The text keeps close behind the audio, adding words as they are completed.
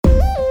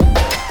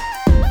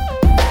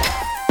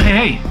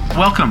Hey,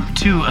 welcome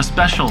to a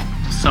special,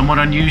 somewhat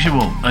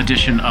unusual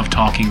edition of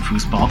Talking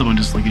Fußball, the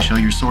Bundesliga show,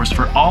 your source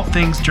for all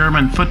things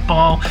German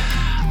football.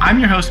 I'm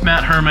your host,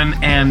 Matt Herman,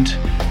 and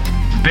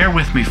bear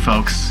with me,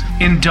 folks.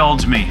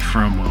 Indulge me for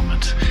a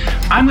moment.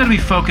 I'm going to be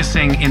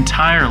focusing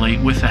entirely,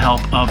 with the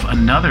help of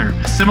another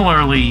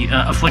similarly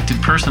afflicted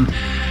person,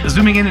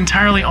 zooming in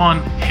entirely on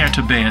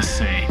Hertha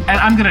BSC. And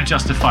I'm going to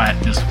justify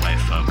it this way,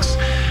 folks.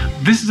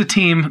 This is a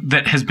team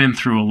that has been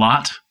through a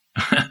lot.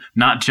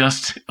 Not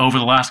just over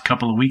the last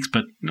couple of weeks,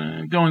 but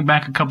going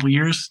back a couple of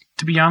years,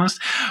 to be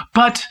honest.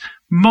 But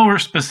more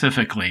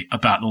specifically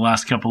about the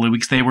last couple of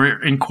weeks, they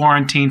were in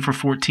quarantine for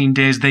 14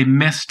 days. They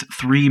missed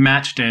 3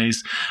 match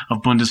days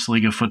of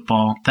Bundesliga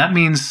football. That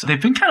means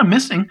they've been kind of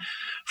missing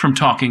from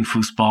Talking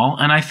Fußball,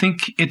 and I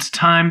think it's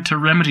time to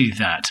remedy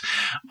that.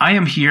 I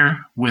am here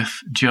with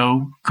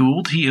Joe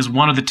Gould. He is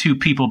one of the 2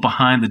 people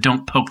behind the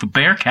Don't Poke the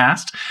Bear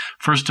cast.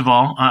 First of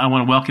all, I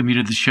want to welcome you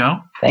to the show.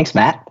 Thanks,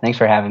 Matt. Thanks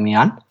for having me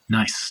on.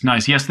 Nice.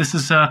 Yes, this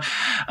is a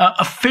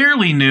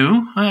fairly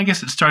new, I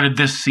guess it started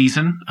this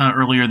season,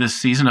 earlier this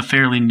season, a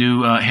fairly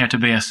new Hertha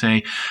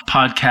BSC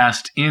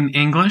podcast in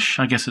English.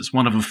 I guess it's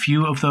one of a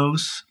few of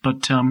those,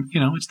 but,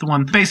 it's the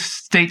one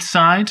based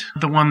stateside,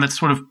 the one that's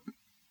sort of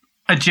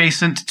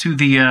adjacent to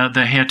the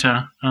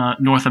Hertha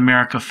North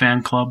America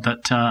fan club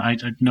that I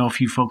know a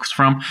few folks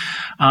from.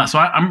 So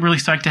I'm really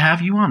psyched to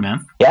have you on,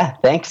 man. Yeah,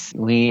 thanks.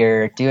 We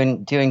are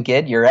doing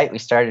good. You're right. We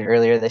started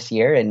earlier this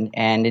year,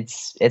 and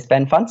it's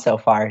been fun so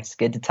far. It's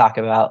good to talk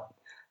about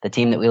the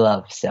team that we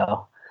love.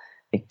 So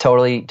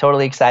totally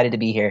excited to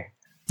be here.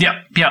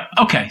 Yeah.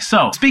 Okay,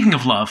 so speaking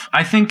of love,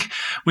 I think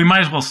we might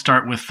as well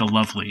start with the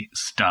lovely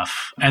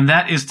stuff. And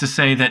that is to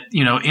say that,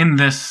 in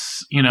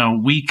this,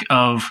 week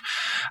of,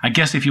 I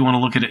guess if you want to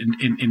look at it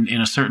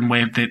in a certain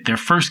way, their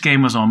first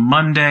game was on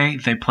Monday.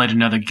 They played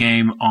another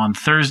game on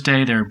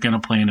Thursday. They're going to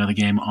play another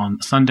game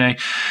on Sunday.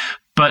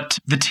 But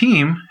the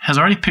team has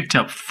already picked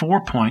up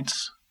 4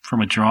 points from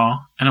a draw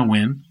and a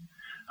win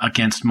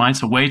against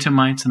Mainz, away to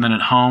Mainz, and then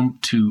at home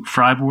to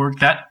Freiburg.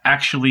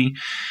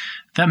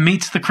 That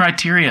meets the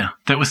criteria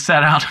that was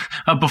set out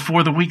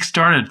before the week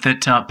started,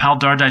 that Pal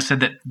Dardai said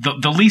that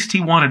the least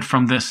he wanted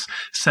from this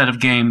set of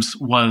games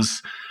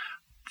was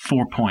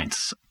 4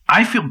 points.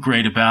 I feel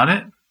great about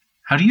it.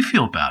 How do you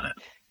feel about it?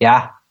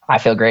 Yeah, I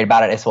feel great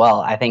about it as well.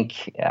 I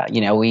think,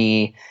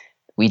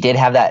 we did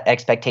have that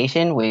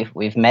expectation.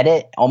 We've met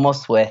it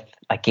almost with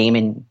a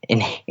game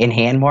in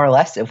hand, more or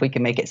less. If we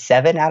can make it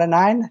 7 out of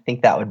 9, I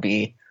think that would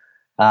be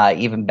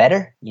even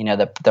better.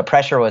 The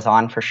pressure was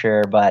on for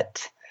sure,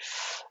 but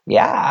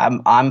yeah,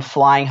 I'm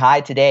flying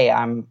high today.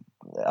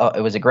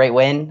 It was a great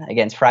win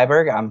against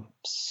Freiburg. I'm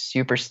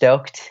super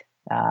stoked,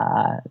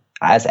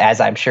 as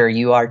I'm sure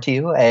you are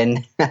too.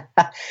 And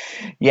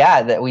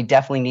yeah, that we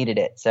definitely needed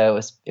it. So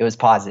it was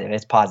positive.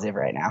 It's positive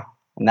right now,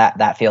 and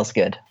that feels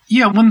good.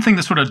 Yeah, one thing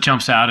that sort of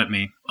jumps out at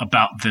me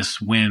about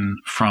this win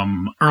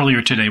from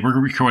earlier today, we're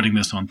recording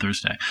this on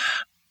Thursday,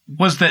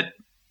 was that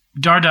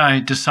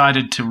Dardai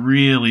decided to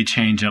really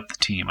change up the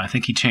team. I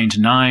think he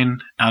changed 9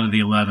 out of the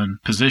 11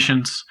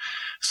 positions.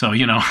 So,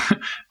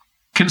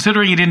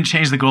 considering he didn't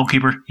change the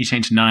goalkeeper, he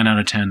changed 9 out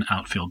of 10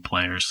 outfield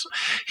players.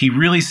 He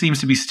really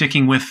seems to be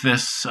sticking with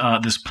this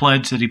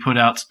pledge that he put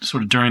out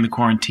sort of during the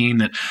quarantine,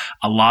 that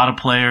a lot of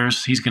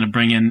players, he's going to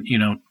bring in,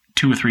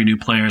 2 or 3 new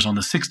players on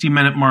the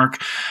 60-minute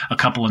mark, a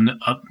couple of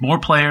more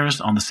players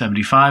on the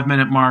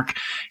 75-minute mark.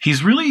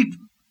 He's really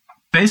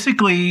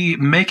basically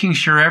making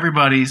sure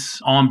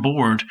everybody's on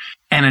board,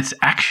 and it's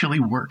actually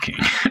working.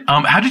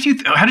 How did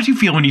you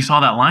feel when you saw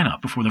that lineup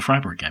before the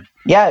Freiburg game?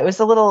 Yeah, it was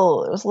a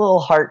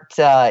little heart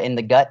in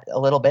the gut, a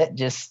little bit,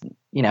 just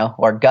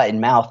or gut in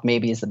mouth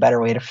maybe is the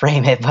better way to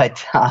frame it.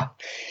 But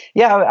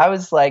yeah, I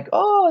was like,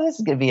 oh, this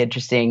is going to be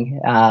interesting,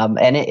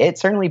 and it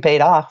certainly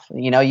paid off.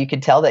 You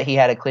could tell that he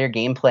had a clear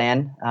game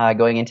plan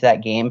going into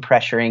that game,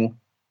 pressuring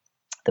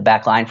the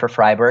back line for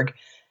Freiburg.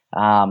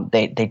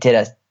 They did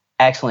a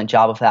excellent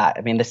job of that.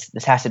 I mean, this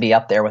has to be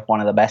up there with one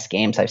of the best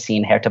games I've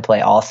seen Hertha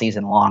play all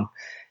season long.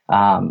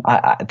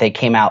 They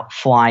came out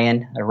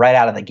flying right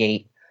out of the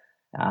gate,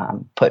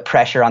 put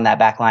pressure on that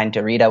back line.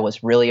 Dorita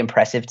was really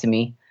impressive to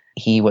me.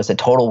 He was a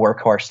total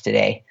workhorse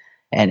today.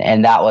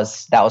 And that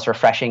was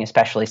refreshing,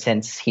 especially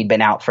since he'd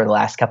been out for the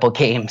last couple of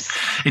games.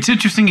 It's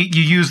interesting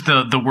you use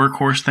the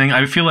workhorse thing.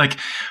 I feel like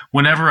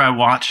whenever I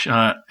watch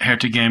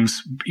Hertha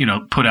games,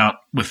 put out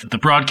with the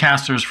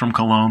broadcasters from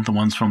Cologne, the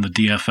ones from the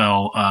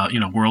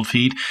DFL, world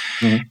feed,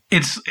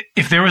 it's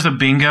if there was a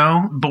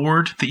bingo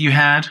board that you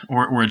had,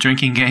 or a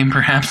drinking game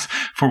perhaps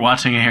for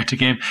watching a Hertha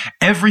game,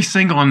 every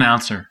single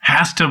announcer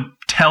has to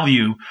tell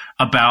you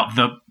about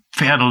the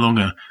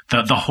Pferdelunge,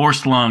 the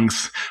horse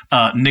lungs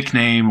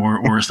nickname,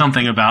 or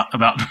something about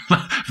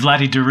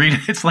Vladi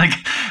Dorita. It's like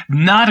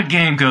not a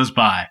game goes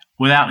by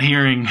without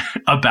hearing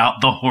about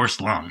the horse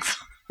lungs.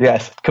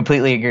 Yes,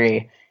 completely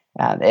agree.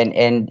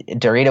 And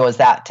Dorita was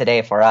that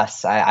today for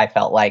us. I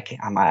felt like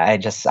I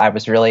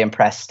was really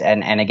impressed.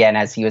 And again,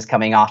 as he was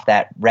coming off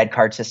that red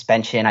card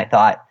suspension, I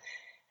felt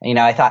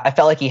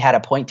like he had a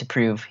point to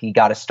prove. He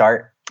got a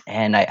start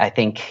And I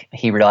think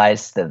he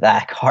realized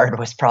that card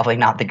was probably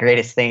not the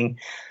greatest thing,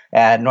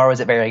 nor was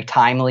it very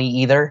timely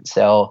either.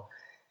 So,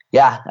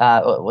 yeah,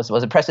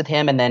 was impressed with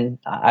him. And then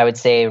I would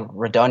say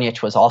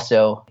Radonjic was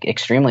also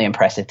extremely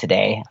impressive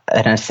today.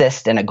 An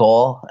assist and a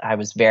goal. I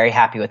was very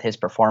happy with his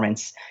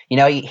performance.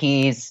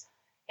 He's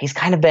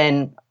kind of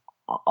been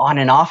on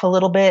and off a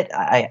little bit.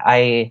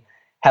 I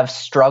have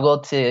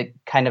struggled to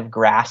kind of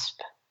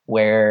grasp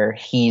where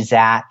he's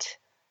at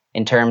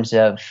in terms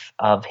of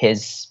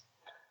his,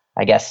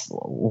 I guess,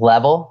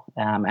 level.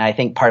 And I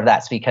think part of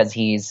that's because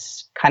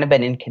he's kind of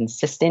been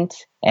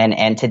inconsistent.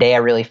 And today I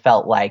really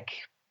felt like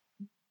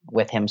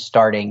with him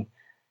starting,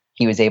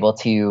 he was able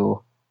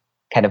to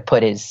kind of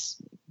put his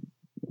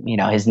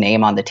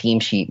name on the team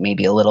sheet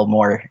maybe a little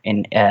more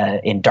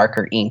in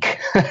darker ink.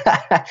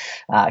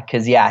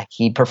 Because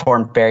he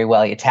performed very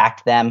well. He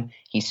attacked them.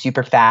 He's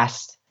super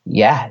fast.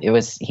 Yeah,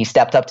 he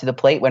stepped up to the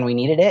plate when we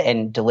needed it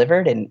and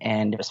delivered,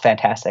 and it was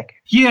fantastic.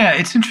 Yeah,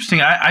 it's interesting.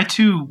 I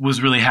too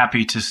was really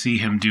happy to see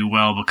him do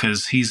well,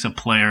 because he's a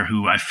player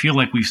who I feel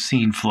like we've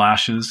seen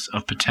flashes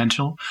of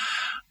potential,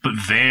 but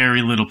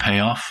very little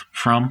payoff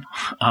from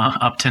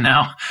up to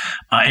now.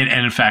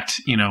 And in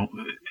fact,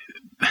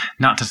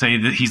 not to say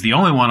that he's the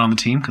only one on the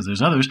team, because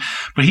there's others,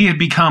 but he had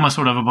become a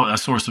sort of a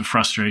source of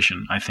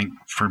frustration, I think,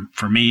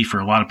 for me, for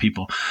a lot of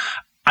people.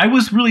 I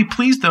was really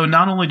pleased, though,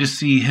 not only to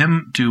see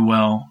him do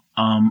well,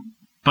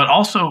 but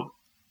also,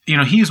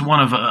 he's one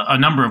of a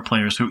number of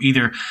players who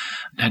either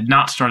had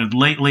not started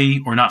lately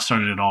or not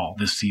started at all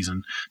this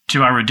season.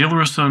 Jairo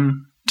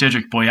Dilrosun,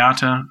 Dedrick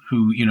Boyata,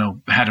 who,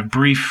 had a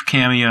brief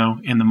cameo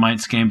in the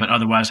Mainz game, but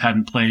otherwise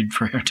hadn't played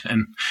for Hertha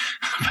in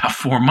about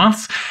 4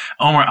 months.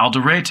 Omar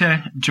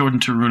Alderete, Jordan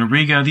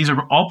Torunariga. These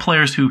are all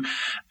players who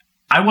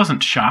I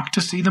wasn't shocked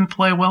to see them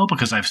play well,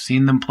 because I've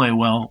seen them play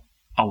well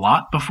a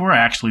lot before. I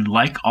actually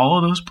like all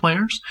of those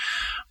players,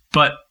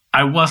 but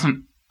I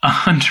wasn't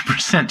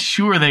 100%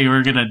 sure they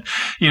were going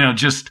to,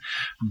 just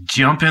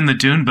jump in the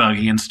dune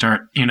buggy and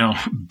start,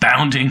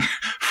 bounding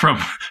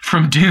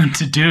from dune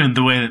to dune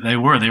the way that they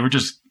were. They were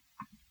just,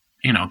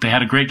 they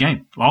had a great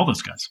game, all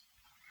those guys.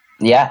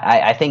 Yeah,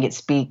 I think it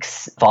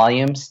speaks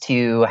volumes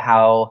to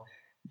how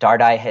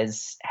Dardai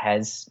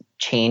has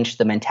changed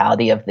the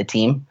mentality of the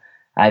team.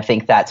 I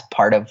think that's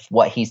part of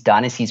what he's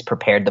done, is he's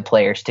prepared the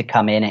players to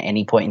come in at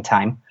any point in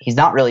time. He's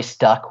not really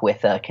stuck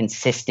with a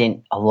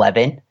consistent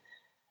 11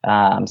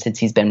 since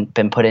he's been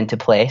put into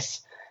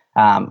place.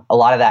 A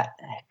lot of that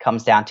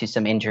comes down to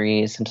some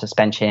injuries, some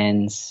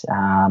suspensions,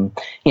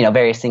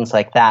 various things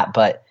like that.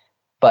 But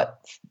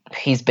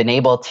he's been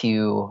able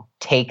to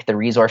take the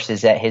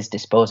resources at his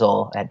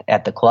disposal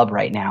at the club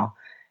right now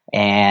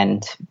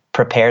and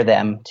prepare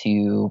them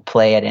to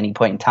play at any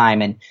point in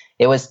time. And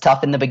it was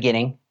tough in the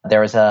beginning.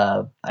 There was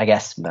the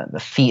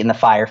feet in the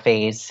fire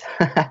phase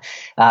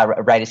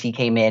right as he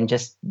came in,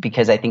 just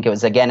because I think it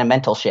was, again, a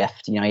mental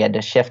shift. He had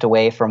to shift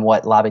away from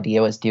what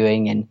Labadia was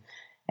doing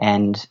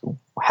and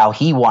how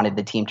he wanted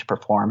the team to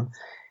perform.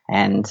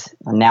 And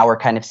now we're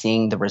kind of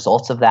seeing the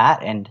results of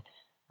that, and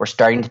we're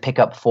starting to pick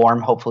up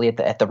form, hopefully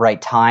at the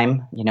right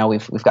time.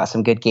 We've got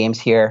some good games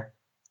here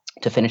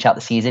to finish out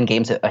the season,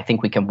 games that I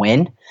think we can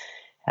win.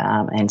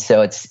 And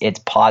so it's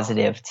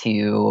positive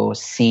to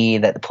see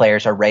that the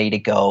players are ready to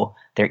go.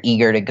 They're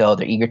eager to go.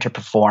 They're eager to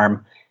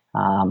perform.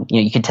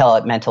 You could tell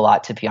it meant a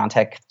lot to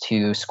Piontek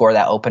to score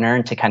that opener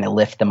and to kind of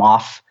lift them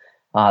off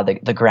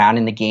the ground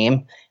in the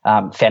game.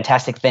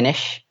 Fantastic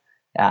finish.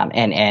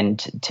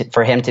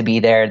 For him to be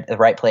there at the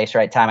right place,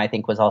 right time, I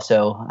think was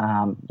also,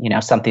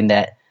 something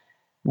that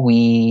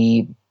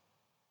we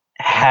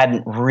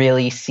hadn't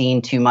really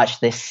seen too much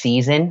this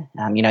season.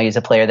 He's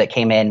a player that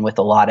came in with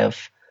a lot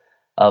of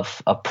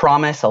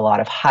promise, a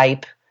lot of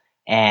hype,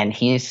 and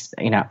he's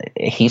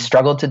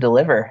struggled to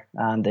deliver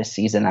this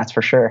season, that's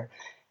for sure.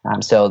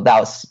 So that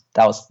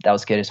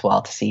was good as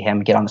well to see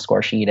him get on the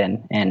score sheet,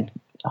 and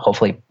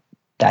hopefully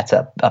that's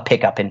a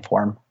pickup in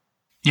form.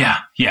 Yeah.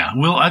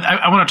 Well,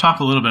 I want to talk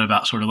a little bit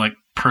about sort of like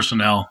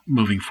personnel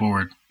moving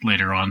forward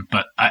later on,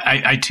 but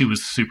I too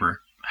was super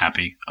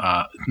happy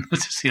to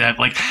see that.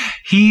 Like,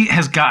 he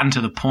has gotten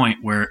to the point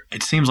where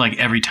it seems like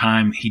every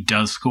time he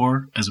does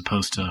score, as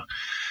opposed to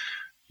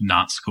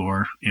not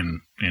score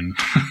in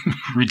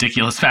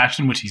ridiculous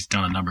fashion, which he's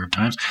done a number of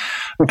times,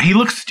 he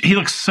looks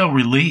so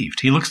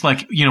relieved. He looks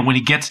like, when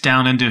he gets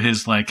down into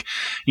his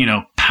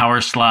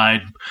power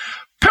slide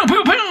pew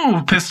pew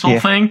pew pistol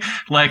thing,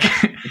 like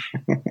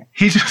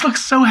he just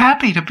looks so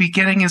happy to be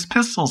getting his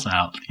pistols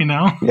out,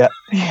 Yeah.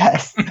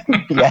 Yes.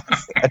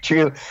 Yes. A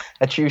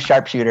true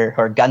sharpshooter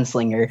or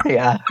gunslinger.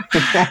 Yeah.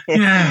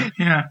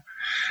 Yeah.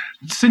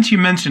 Since you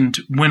mentioned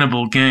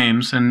winnable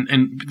games,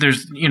 and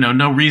there's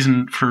no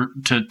reason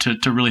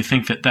to really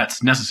think that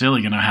that's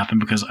necessarily going to happen,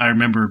 because I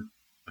remember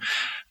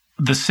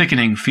the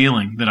sickening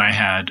feeling that I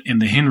had in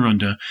the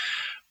Hinrunde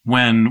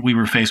when we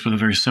were faced with a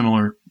very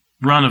similar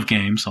run of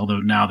games, although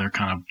now they're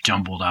kind of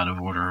jumbled out of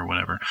order or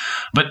whatever.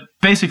 But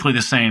basically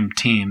the same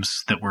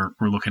teams that we're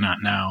looking at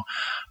now.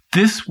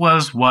 This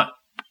was what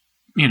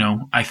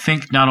I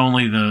think not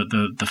only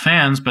the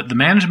fans, but the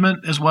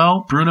management as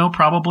well, Bruno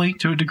probably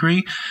to a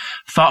degree,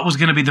 thought was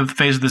going to be the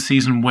phase of the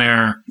season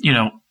where,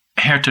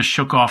 Hertha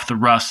shook off the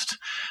rust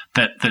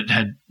that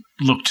had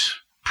looked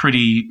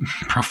pretty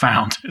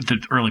profound at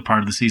the early part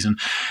of the season.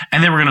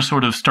 And they were going to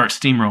sort of start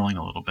steamrolling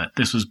a little bit.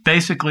 This was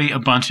basically a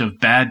bunch of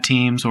bad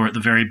teams, or at the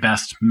very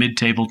best,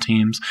 mid-table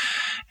teams.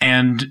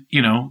 And,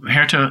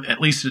 Hertha,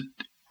 at least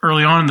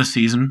early on in the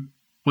season,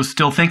 was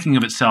still thinking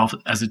of itself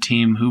as a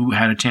team who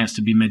had a chance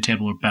to be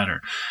mid-table or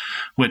better,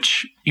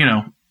 which,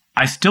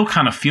 I still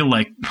kind of feel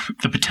like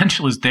the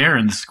potential is there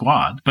in the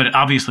squad, but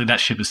obviously that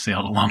ship has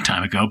sailed a long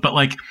time ago. But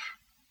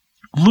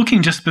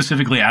looking just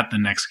specifically at the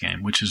next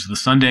game, which is the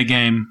Sunday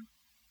game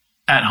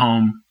at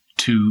home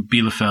to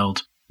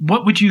Bielefeld,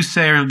 what would you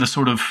say are the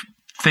sort of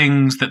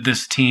things that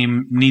this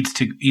team needs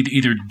to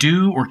either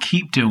do or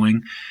keep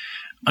doing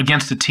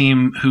against a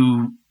team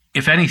who,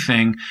 if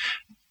anything,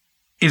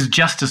 is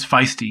just as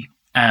feisty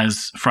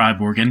as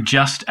Freiburg and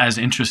just as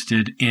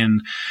interested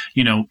in,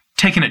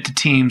 taking it to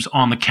teams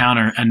on the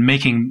counter and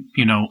making,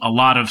 a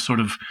lot of sort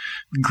of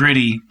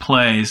gritty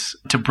plays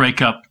to break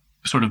up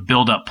sort of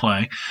build up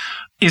play.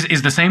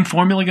 Is the same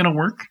formula going to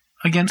work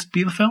against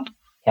Bielefeld?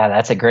 Yeah,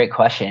 that's a great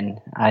question.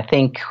 I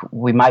think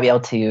we might be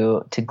able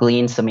to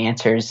glean some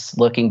answers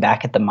looking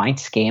back at the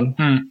Mainz game.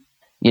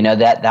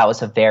 That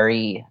was a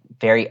very,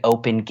 very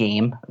open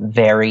game,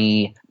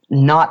 very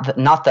not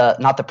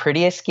the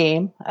prettiest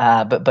game,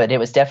 but it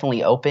was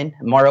definitely open,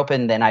 more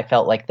open than I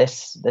felt like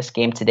this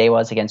game today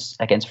was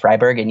against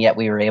Freiburg, and yet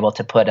we were able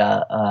to put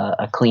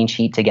a clean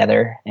sheet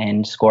together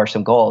and score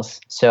some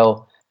goals.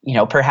 So,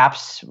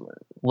 perhaps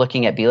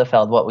looking at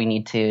Bielefeld, what we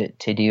need to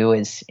do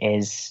is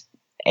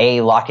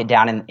lock it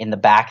down in the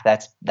back.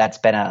 That's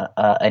been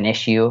an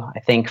issue, I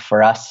think,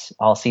 for us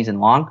all season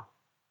long.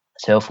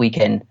 So if we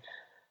can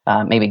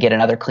maybe get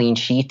another clean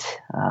sheet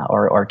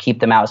or keep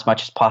them out as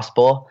much as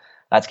possible,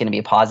 that's going to be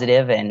a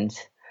positive. And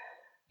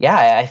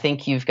yeah, I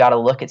think you've got to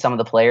look at some of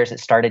the players that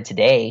started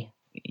today.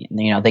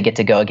 They get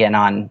to go again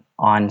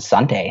on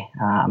Sunday.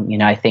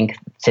 I think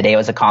today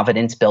was a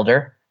confidence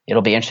builder.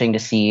 It'll be interesting to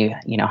see,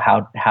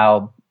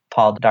 how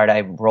Paul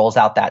Dardai rolls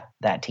out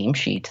that team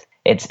sheet.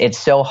 It's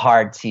so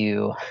hard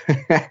to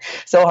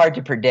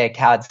predict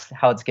how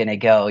it's going to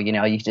go.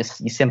 You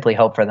simply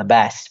hope for the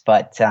best.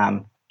 But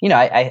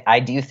I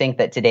do think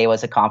that today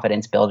was a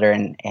confidence builder,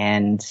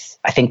 and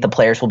I think the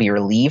players will be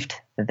relieved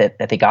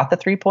that they got the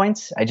 3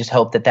 points. I just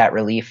hope that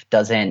relief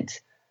doesn't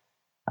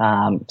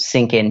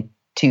sink in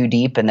too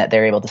deep, and that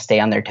they're able to stay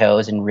on their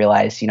toes and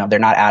realize they're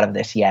not out of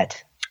this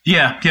yet.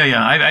 Yeah.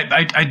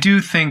 I do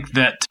think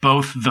that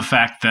both the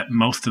fact that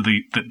most of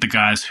the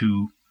guys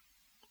who,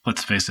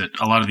 let's face it,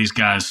 a lot of these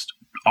guys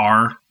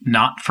are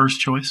not first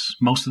choice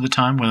most of the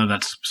time, whether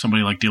that's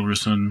somebody like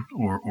Dilrosun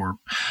or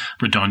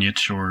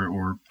Radonjic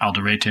or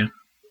Alderete.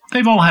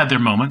 They've all had their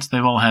moments.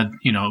 They've all had,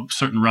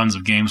 certain runs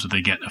of games where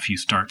they get a few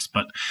starts,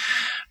 but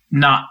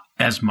not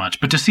as much.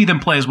 But to see them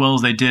play as well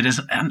as they did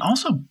and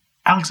also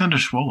Alexander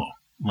Schwolo,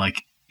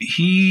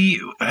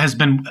 he has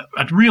been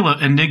a real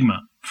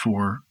enigma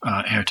for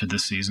Hertha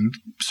this season,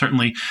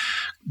 certainly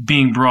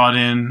being brought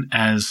in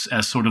as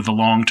sort of the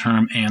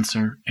long-term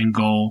answer in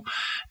goal,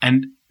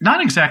 and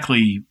not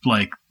exactly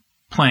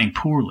playing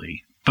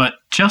poorly, but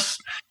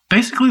just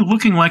basically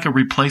looking like a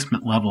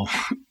replacement level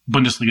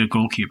Bundesliga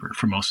goalkeeper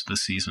for most of the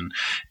season,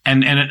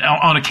 and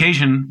on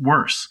occasion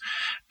worse.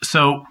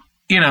 So,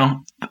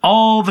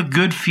 all the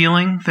good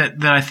feeling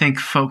that I think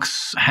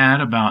folks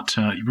had about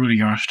Rudi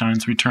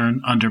Jahrstein's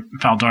return under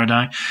Paul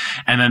Dardai,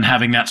 and then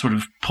having that sort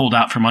of pulled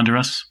out from under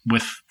us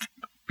with,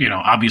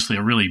 obviously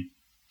a really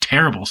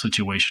terrible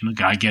situation, a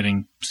guy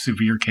getting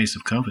severe case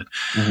of COVID,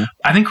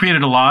 I think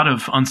created a lot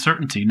of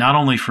uncertainty, not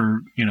only for,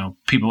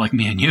 people like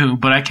me and you,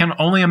 but I can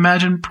only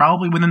imagine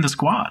probably within the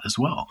squad as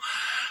well.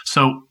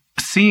 So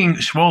seeing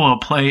Schwolo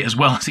play as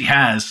well as he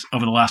has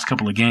over the last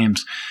couple of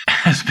games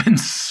has been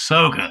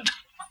so good.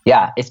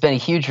 Yeah, it's been a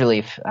huge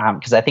relief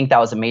because I think that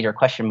was a major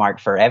question mark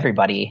for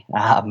everybody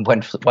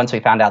once we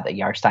found out that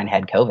Jahrstein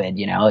had COVID.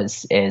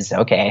 Is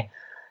okay.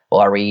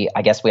 Well,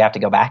 I guess we have to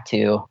go back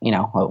to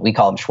we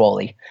call him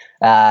Schwoli,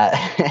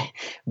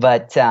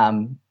 but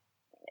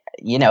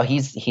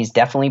he's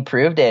definitely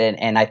proved it,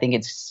 and I think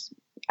it's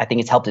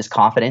helped his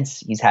confidence.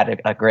 He's had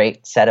a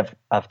great set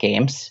of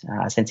games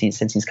since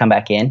he's come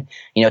back in.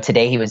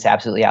 Today he was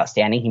absolutely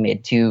outstanding. He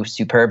made 2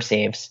 superb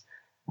saves.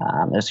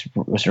 It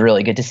was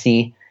really good to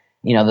see.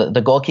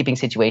 The goalkeeping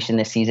situation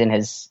this season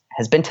has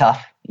been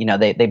tough.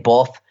 They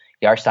both,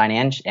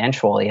 Jahrstein and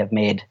Schwoli, have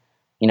made,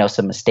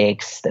 some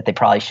mistakes that they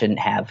probably shouldn't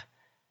have.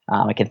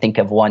 I can think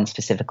of one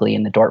specifically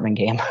in the Dortmund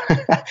game.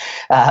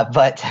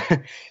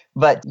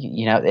 But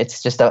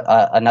it's just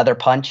another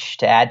punch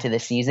to add to the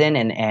season.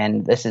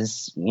 And this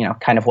is,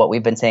 kind of what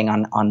we've been saying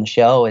on the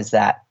show is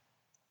that,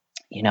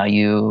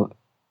 you've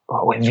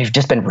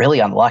just been really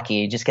unlucky.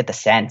 You just get the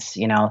sense,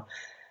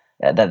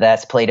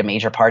 that's played a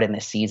major part in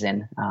this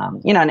season.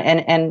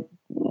 And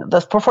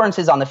the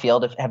performances on the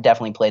field have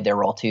definitely played their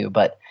role too.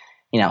 But,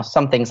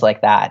 some things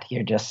like that,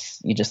 you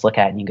just look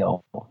at it and you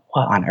go,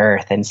 what on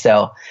earth? And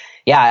so,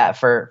 yeah,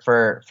 for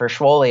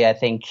Schwole, I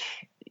think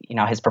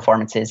his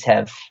performances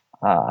have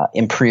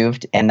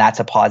improved, and that's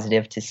a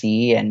positive to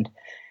see. And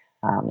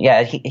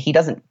he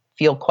doesn't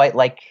feel quite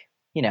like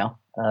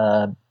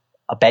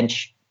a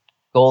bench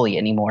goalie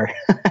anymore.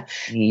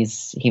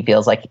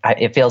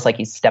 It feels like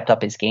he's stepped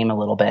up his game a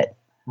little bit.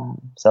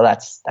 So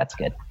that's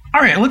good. All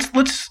right,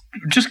 let's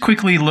just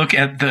quickly look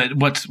at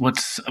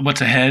what's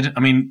ahead. I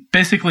mean,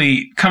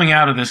 basically coming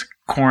out of this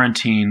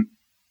quarantine,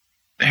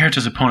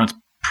 Hertha's opponents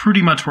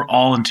pretty much were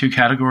all in two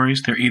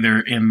categories. They're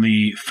either in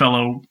the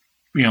fellow,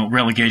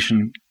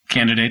 relegation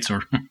candidates,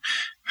 or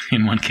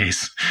in one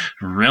case,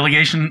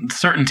 relegation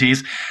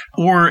certainties,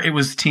 or it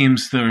was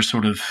teams that are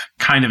sort of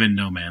kind of in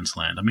no man's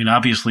land. I mean,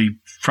 obviously,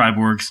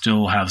 Freiburg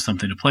still have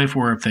something to play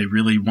for if they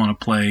really want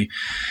to play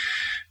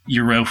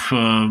UEFA,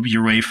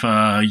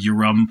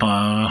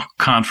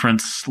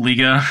 Conference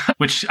Liga,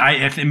 which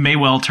it may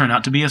well turn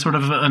out to be a sort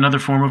of another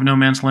form of no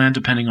man's land,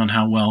 depending on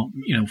how well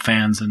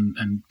fans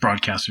and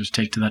broadcasters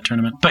take to that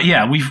tournament. But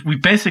yeah,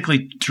 we've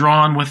basically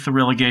drawn with the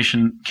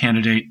relegation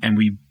candidate, and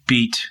we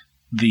beat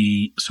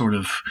the sort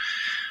of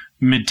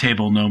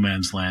mid-table no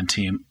man's land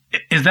team.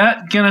 Is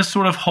that going to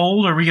sort of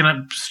hold? Are we going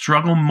to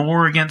struggle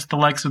more against the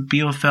likes of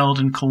Bielefeld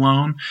and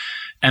Cologne?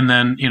 And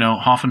then,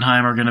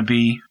 Hoffenheim are going to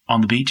be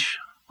on the beach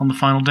on the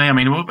final day? I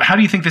mean, how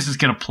do you think this is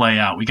going to play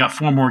out? We got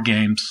 4 more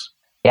games.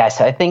 Yeah,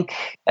 so I think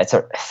it's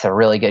a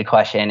really good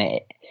question.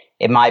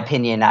 In my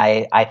opinion,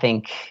 I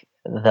think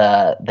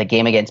the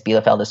game against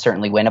Bielefeld is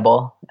certainly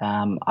winnable.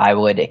 I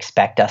would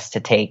expect us to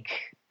take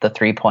the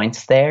 3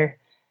 points there.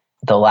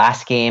 The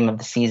last game of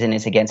the season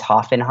is against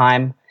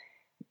Hoffenheim.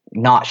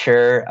 Not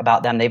sure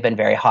about them. They've been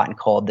very hot and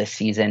cold this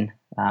season.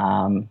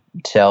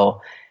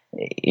 So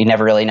you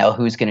never really know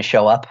who's going to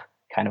show up,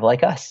 kind of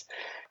like us.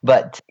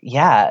 But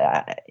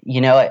yeah,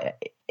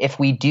 if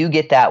we do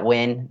get that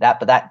win,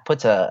 that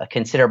puts a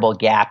considerable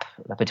gap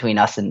between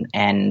us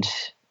and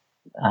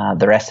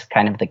the rest of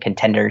kind of the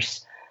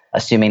contenders,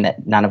 assuming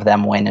that none of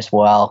them win as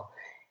well.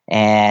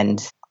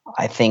 And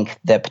I think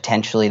that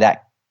potentially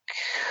that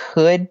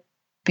could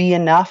be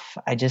enough.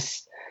 I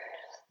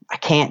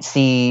can't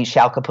see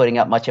Schalke putting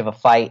up much of a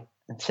fight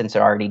since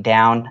they're already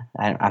down.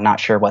 I'm not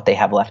sure what they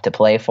have left to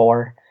play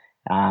for.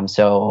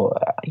 So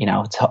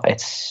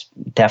it's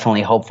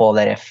definitely hopeful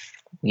that if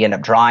we end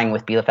up drawing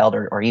with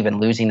Bielefeld or even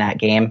losing that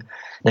game,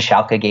 the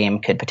Schalke game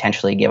could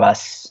potentially give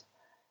us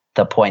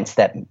the points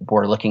that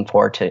we're looking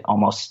for to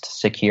almost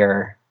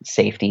secure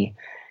safety.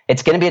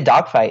 It's going to be a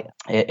dogfight.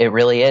 It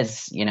really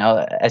is.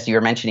 As you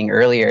were mentioning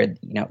earlier,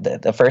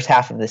 the first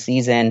half of the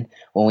season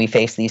when we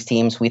faced these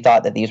teams, we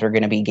thought that these were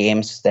going to be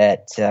games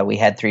that we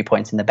had 3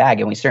 points in the bag,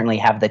 and we certainly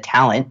have the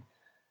talent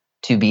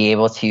to be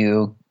able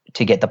to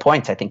get the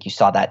points. I think you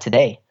saw that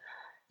today.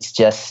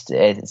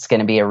 It's going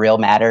to be a real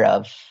matter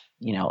of,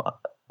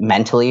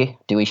 mentally,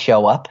 do we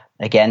show up?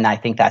 Again, I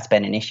think that's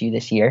been an issue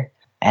this year.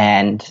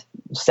 And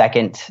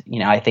second,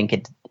 I think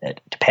it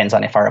depends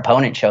on if our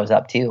opponent shows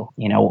up too.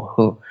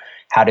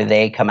 How do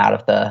they come out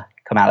of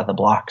the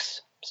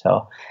blocks?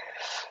 So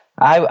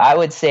I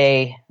would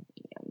say,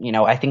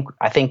 I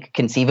think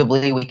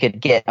conceivably we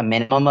could get a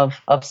minimum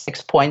of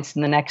 6 points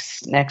in the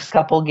next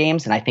couple of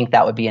games, and I think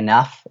that would be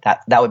enough.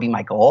 That would be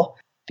my goal.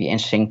 Be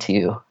interesting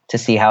to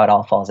see how it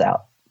all falls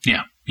out.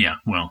 Yeah.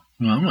 Well,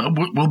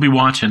 we'll be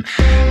watching.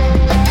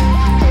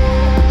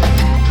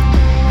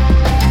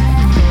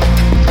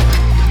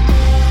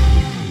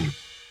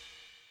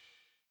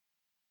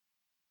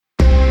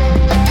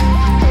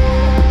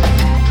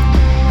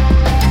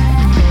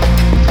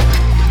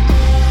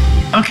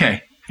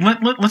 Okay,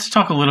 let's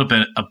talk a little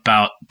bit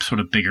about sort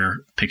of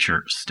bigger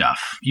picture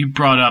stuff. You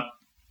brought up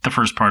the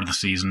first part of the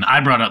season. I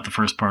brought up the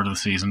first part of the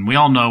season. We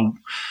all know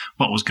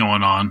what was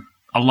going on.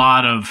 A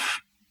lot of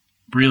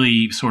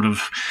really sort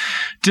of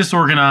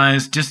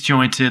disorganized,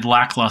 disjointed,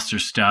 lackluster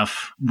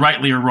stuff.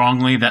 Rightly or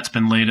wrongly, that's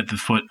been laid at the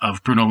foot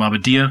of Bruno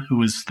Labbadia, who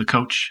was the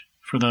coach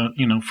for the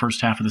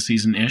first half of the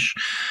season-ish.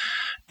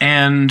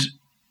 And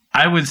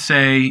I would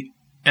say,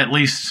 at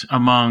least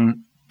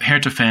among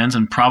Hertha fans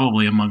and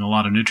probably among a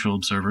lot of neutral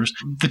observers,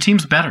 the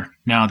team's better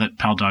now that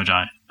Pal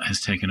Dardai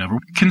has taken over.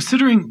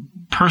 Considering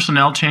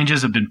personnel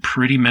changes have been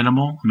pretty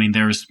minimal, I mean,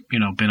 there's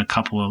been a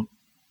couple of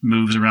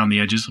moves around the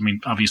edges. I mean,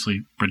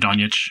 obviously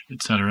Radonjic,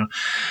 etc.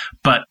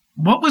 But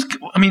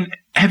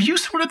have you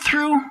sorted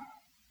through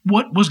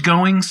what was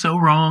going so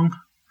wrong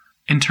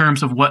in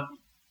terms of what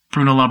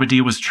Bruno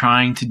Labbadia was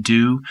trying to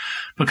do?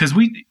 Because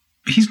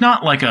he's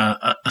not like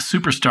a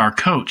superstar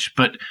coach,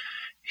 but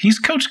he's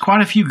coached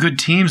quite a few good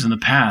teams in the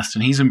past,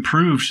 and he's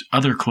improved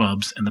other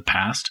clubs in the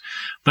past,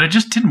 but it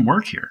just didn't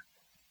work here.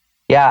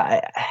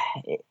 Yeah,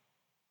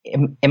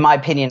 in my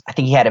opinion, I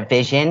think he had a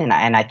vision,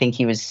 and I think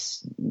he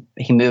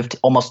moved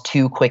almost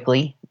too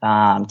quickly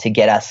to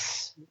get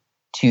us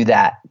to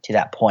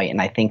that point,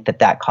 and I think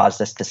that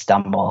caused us to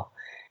stumble.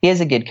 He is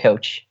a good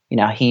coach,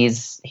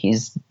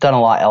 he's done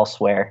a lot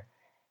elsewhere,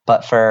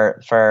 but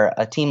for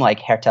a team like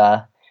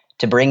Hertha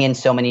to bring in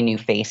so many new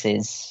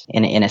faces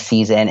in a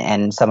season,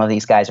 and some of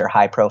these guys are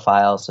high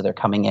profile, so they're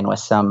coming in with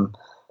some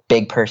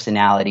big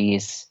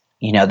personalities.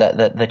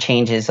 the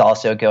changes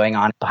also going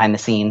on behind the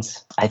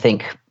scenes, I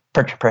think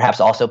perhaps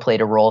also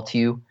played a role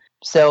too.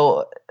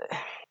 So,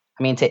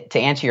 I mean, to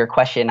answer your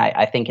question,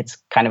 I think it's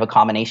kind of a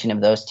combination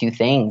of those two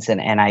things.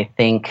 And I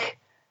think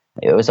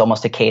it was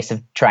almost a case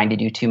of trying to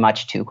do too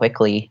much too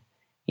quickly.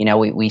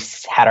 We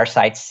had our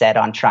sights set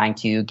on trying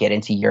to get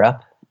into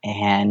Europe,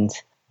 and,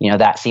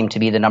 that seemed to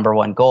be the number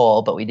one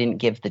goal, but we didn't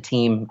give the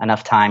team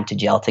enough time to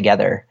gel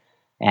together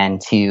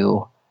and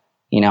to,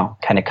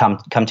 kind of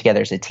come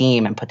together as a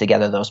team and put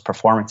together those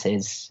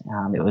performances.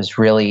 It was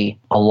really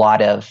a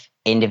lot of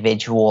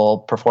individual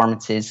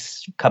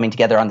performances coming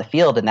together on the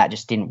field, and that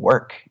just didn't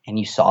work. And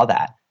you saw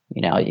that.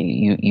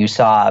 You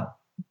saw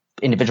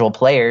individual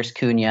players,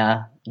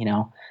 Cunha,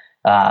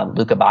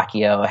 Luca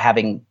Bacchio,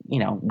 having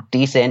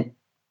decent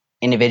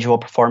individual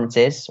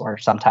performances, or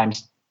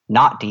sometimes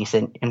not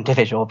decent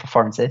individual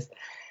performances,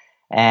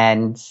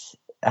 and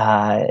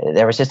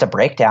there was just a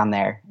breakdown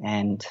there.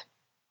 And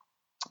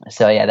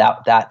so, yeah,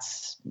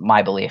 that's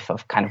my belief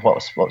of kind of what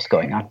was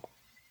going on.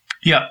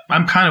 Yeah,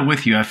 I'm kind of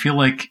with you. I feel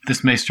like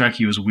this may strike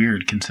you as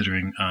weird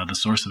considering the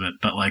source of it,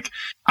 but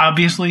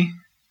obviously,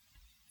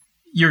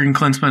 Jurgen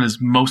Klinsmann is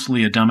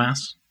mostly a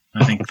dumbass.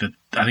 I think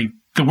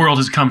the world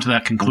has come to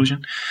that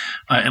conclusion,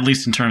 at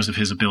least in terms of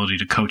his ability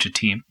to coach a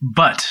team.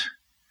 But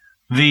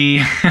the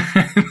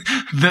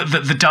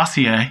the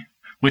dossier,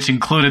 which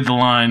included the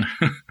line,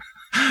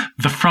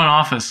 the front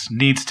office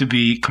needs to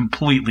be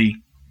completely,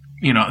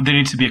 there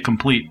needs to be a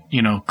complete,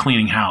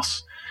 cleaning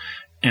house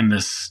in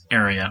this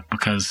area,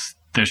 because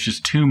there's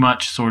just too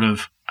much sort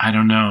of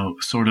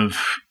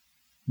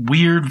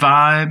weird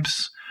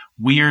vibes,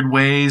 weird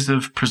ways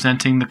of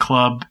presenting the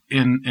club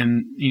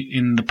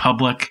in the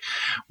public,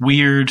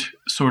 weird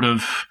sort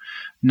of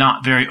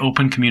not very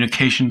open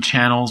communication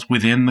channels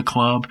within the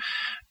club.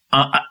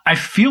 I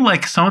feel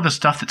like some of the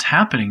stuff that's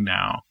happening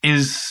now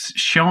is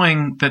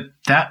showing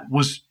that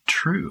was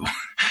true.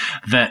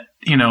 That,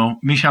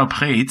 Michel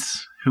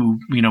Preetz, who,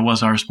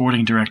 was our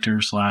sporting director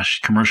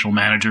 / commercial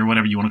manager,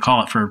 whatever you want to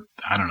call it, for,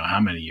 I don't know how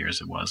many years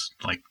it was,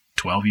 like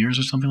 12 years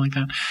or something like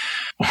that,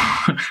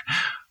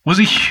 was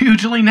a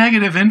hugely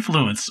negative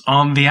influence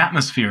on the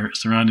atmosphere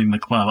surrounding the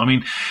club. I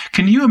mean,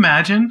 can you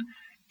imagine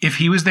if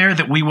he was there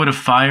that we would have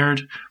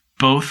fired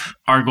both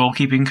our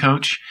goalkeeping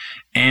coach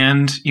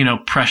and,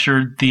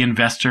 pressured the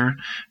investor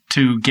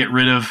to get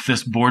rid of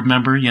this board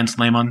member, Jens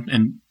Lehmann,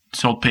 and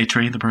Solt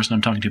Petri, the person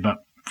I'm talking to you about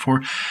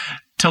before,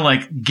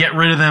 to get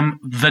rid of them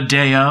the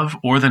day of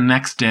or the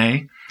next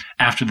day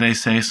after they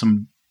say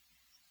some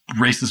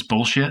racist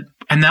bullshit.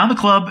 And now the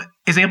club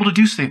is able to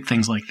do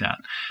things like that.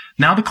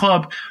 Now the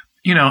club,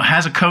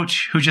 has a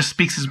coach who just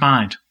speaks his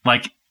mind,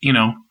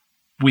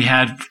 we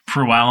had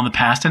for a while in the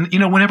past. And,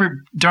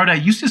 whenever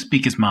Dardai used to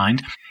speak his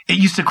mind, it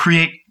used to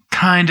create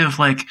kind of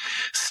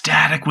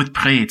static with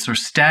Preetz, or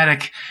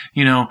static,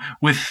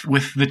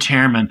 with the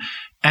chairman.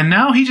 And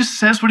now he just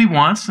says what he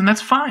wants, and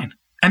that's fine.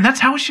 And that's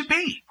how it should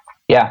be.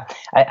 Yeah,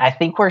 I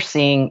think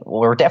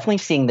we're definitely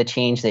seeing the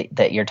change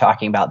that you're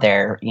talking about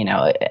there,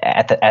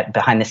 at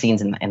behind the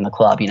scenes in the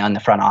club, in the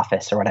front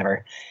office or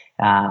whatever,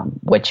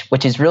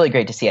 which is really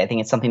great to see. I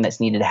think it's something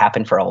that's needed to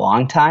happen for a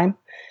long time.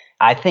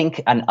 I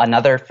think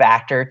another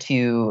factor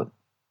to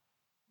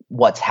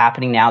what's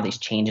happening now, these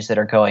changes that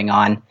are going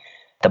on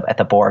at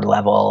the board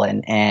level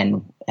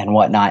and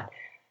whatnot.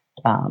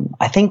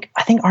 I think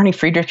Arne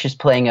Friedrich is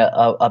playing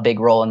a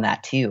big role in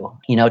that too.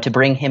 To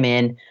bring him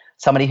in,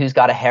 somebody who's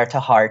got a Hertha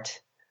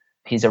heart.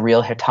 He's a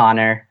real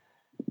Hertaner.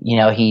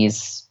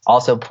 He's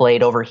also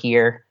played over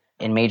here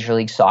in Major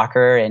League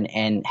Soccer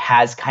and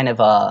has kind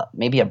of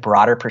maybe a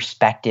broader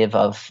perspective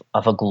of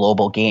a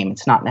global game.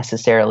 It's not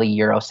necessarily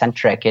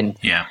Eurocentric,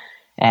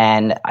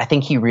 and I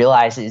think he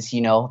realizes,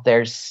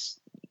 there's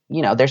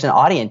an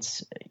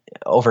audience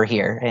over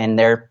here, and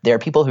there are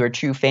people who are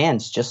true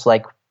fans, just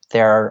like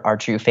there are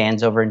true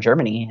fans over in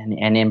Germany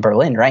and in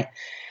Berlin, right?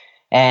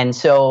 And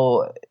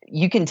so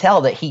you can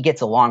tell that he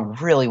gets along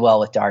really well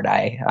with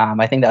Dardai.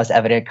 I think that was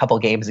evident a couple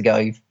games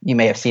ago. You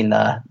may have seen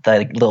the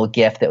little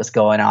GIF that was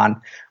going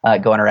around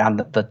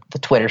the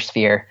Twitter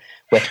sphere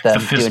with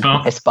them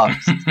doing fist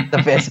bumps,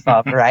 the fist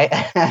bump, right?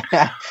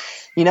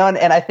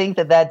 And I think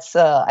that's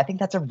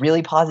a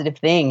really positive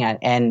thing.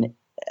 And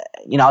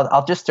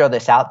I'll just throw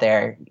this out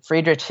there.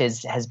 Friedrich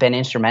has been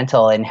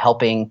instrumental in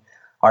helping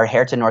our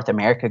Hertha North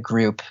America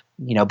group,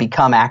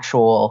 become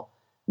actual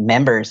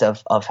members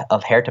of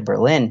Hertha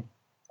Berlin.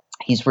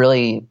 He's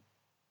really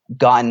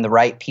gotten the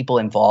right people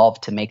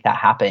involved to make that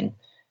happen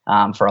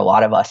for a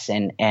lot of us.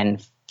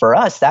 And for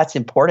us, that's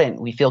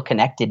important. We feel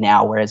connected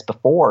now, whereas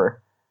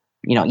before,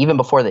 even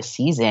before the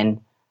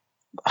season,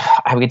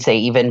 I would say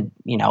even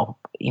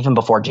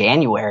before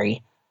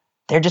January,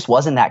 there just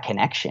wasn't that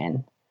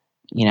connection,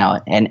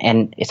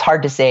 and it's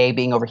hard to say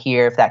being over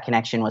here if that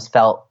connection was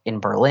felt in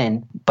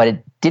Berlin, but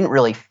it didn't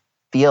really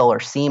feel or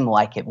seem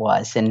like it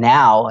was. And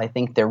now I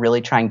think they're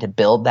really trying to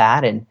build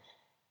that, and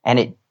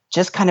it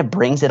just kind of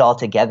brings it all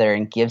together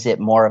and gives it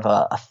more of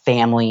a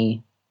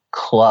family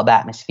club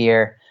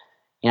atmosphere.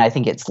 I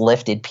think it's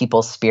lifted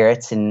people's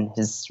spirits and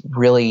has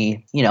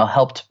really,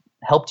 helped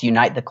helped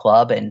unite the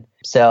club. And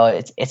so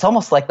it's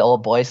almost like the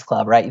old boys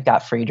club, right? You've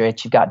got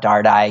Friedrich, you've got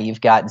Dardai,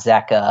 you've got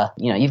Zeka,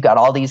 you've got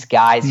all these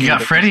guys. You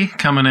got Freddie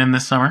coming in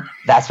this summer.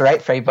 That's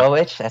right, Freddie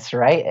Bobic, that's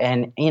right.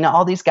 And,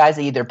 all these guys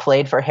that either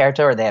played for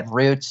Hertha or they had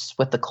roots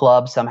with the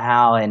club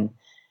somehow. And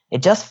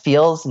it just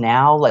feels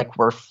now like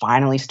we're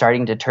finally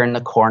starting to turn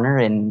the corner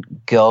and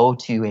go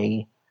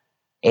to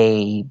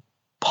a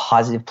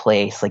positive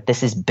place. Like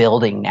this is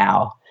building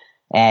now.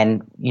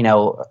 And,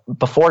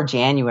 before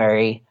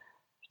January,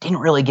 didn't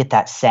really get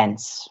that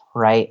sense,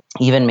 right?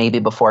 Even maybe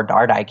before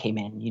Dardai came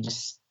in, you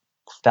just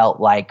felt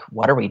like,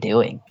 what are we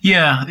doing?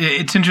 Yeah,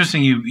 it's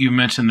interesting you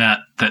mentioned that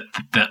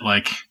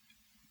like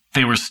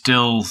they were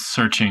still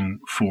searching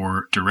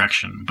for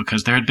direction,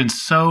 because there had been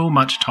so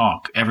much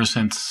talk ever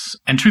since,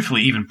 and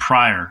truthfully even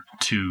prior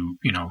to,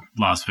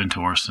 Las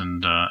Ventures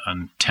and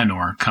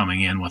Tenor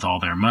coming in with all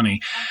their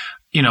money.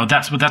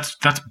 That's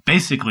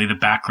basically the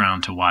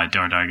background to why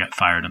Dardai got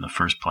fired in the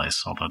first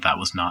place, although that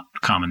was not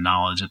common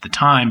knowledge at the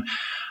time.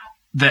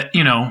 That,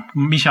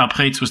 Michel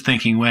Preetz was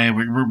thinking,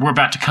 we're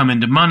about to come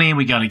into money.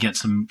 We got to get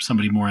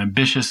somebody more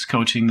ambitious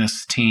coaching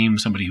this team,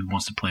 somebody who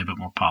wants to play a bit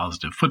more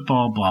positive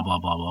football, blah, blah,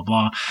 blah, blah,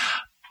 blah.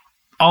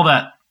 All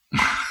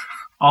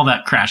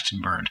that crashed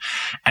and burned.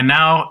 And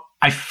now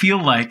I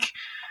feel like,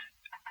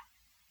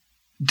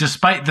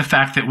 despite the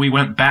fact that we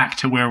went back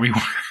to where we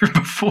were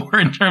before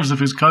in terms of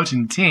who's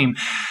coaching the team,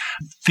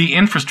 the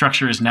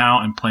infrastructure is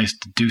now in place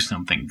to do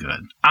something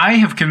good. I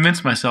have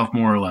convinced myself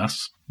more or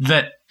less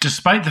that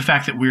despite the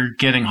fact that we're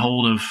getting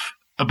hold of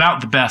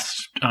about the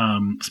best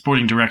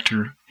sporting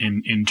director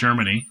in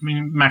Germany, I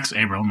mean, Max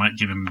Eberl might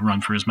give him a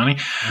run for his money,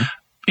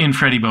 in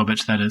Freddie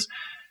Bobic, that is,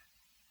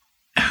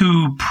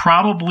 who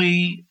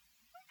probably,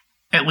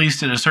 at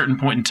least at a certain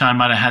point in time,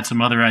 might have had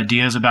some other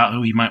ideas about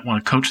who he might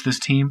want to coach this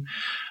team.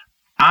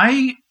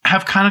 I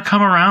have kind of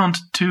come around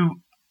to,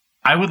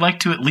 I would like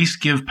to at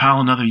least give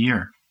Pal another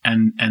year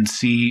and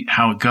see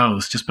how it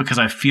goes, just because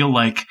I feel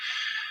like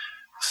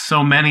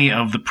so many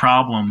of the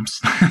problems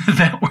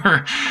that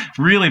were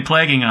really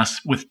plaguing us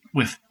with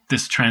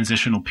this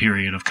transitional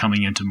period of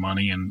coming into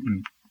money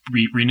and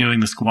renewing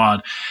the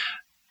squad,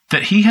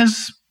 that he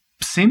has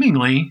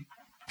seemingly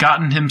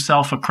gotten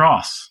himself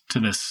across to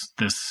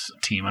this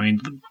team. I mean,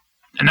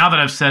 and now that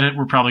I've said it,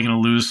 we're probably going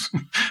to lose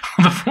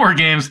the 4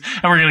 games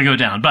and we're going to go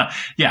down. But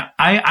yeah,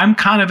 I'm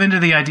kind of into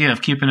the idea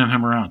of keeping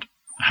him around.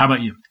 How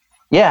about you?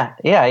 Yeah,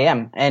 I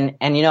am. And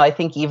I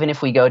think even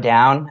if we go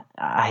down,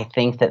 I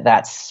think that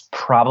that's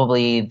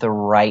probably the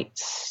right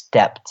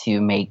step to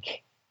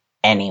make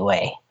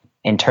anyway,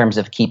 in terms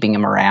of keeping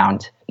him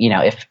around,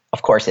 if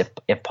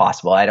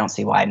possible. I don't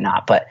see why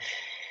not. But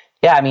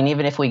yeah, I mean,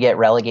 even if we get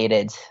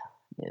relegated,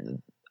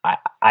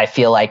 I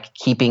feel like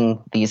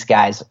keeping these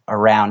guys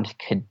around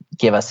could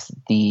give us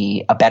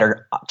a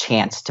better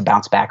chance to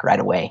bounce back right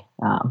away.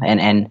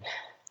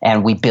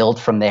 And we build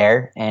from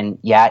there. And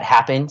yeah, it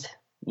happened.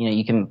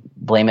 You can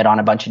blame it on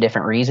a bunch of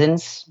different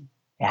reasons.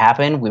 It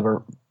happened.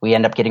 We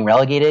end up getting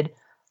relegated.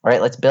 All right,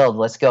 let's build.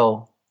 Let's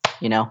go,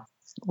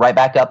 right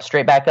back up,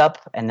 straight back up.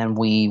 And then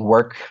we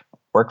work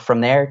from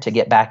there to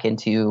get back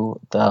into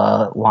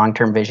the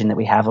long-term vision that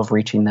we have of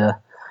reaching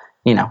a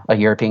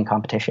European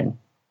competition.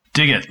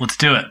 Dig it. Let's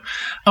do it.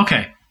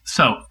 Okay.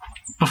 So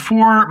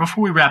before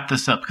we wrap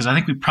this up, because I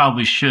think we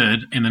probably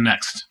should in the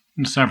next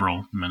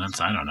several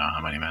minutes. I don't know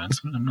how many minutes.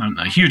 I'm not in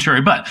a huge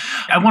hurry, but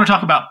I want to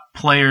talk about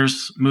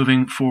players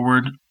moving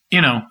forward.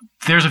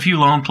 There's a few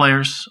lone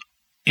players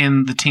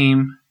in the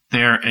team.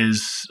 There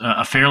is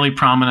a fairly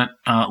prominent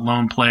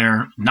lone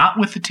player not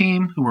with the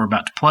team who we're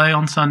about to play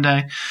on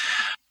Sunday.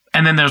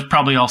 And then there's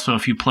probably also a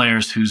few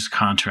players whose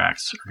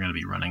contracts are going to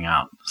be running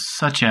out,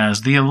 such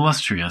as the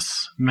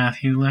illustrious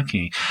Matthew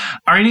Leckie.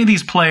 Are any of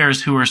these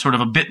players who are sort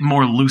of a bit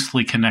more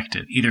loosely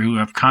connected, either who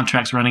have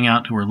contracts running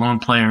out, who are loan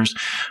players,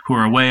 who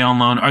are away on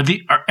loan,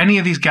 are any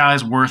of these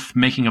guys worth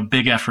making a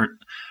big effort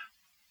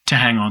to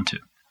hang on to?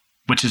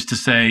 Which is to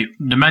say,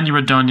 Nemanja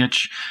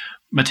Radonjic,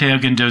 Matteo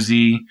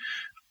Guendouzi,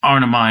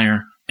 Arne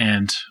Meyer,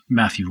 and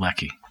Matthew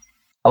Leckie.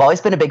 I've always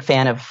been a big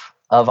fan of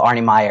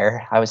Arne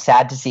Meyer. I was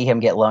sad to see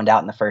him get loaned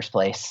out in the first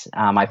place.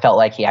 I felt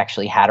like he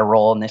actually had a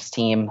role in this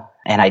team,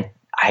 and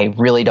I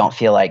really don't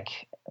feel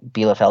like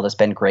Bielefeld has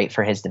been great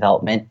for his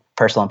development.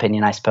 Personal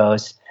opinion, I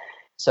suppose.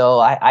 So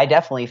I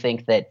definitely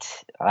think that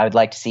I would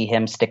like to see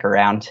him stick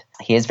around.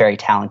 He is very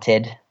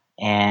talented,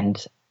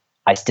 and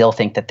I still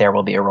think that there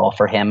will be a role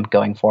for him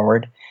going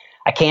forward.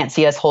 I can't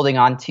see us holding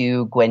on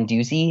to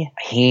Guendouzi.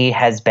 He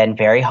has been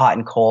very hot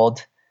and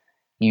cold.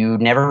 You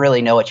never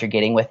really know what you're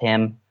getting with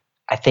him.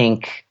 I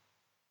think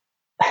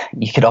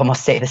you could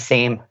almost say the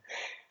same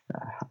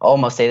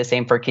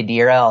for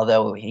Khedira,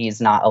 although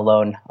he's not a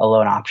loan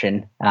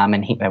option.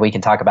 And we can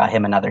talk about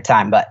him another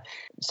time. But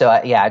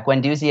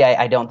Guendouzi,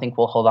 I don't think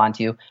we'll hold on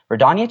to.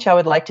 Radonjic, I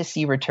would like to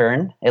see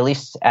return, at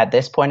least at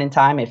this point in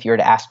time. If you were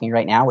to ask me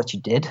right now, which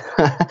you did,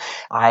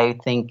 I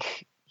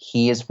think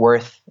he is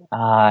worth,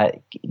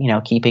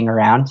 keeping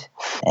around.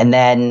 And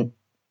then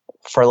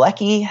for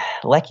Leckie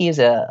is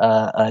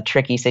a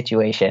tricky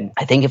situation.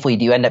 I think if we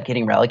do end up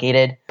getting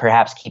relegated,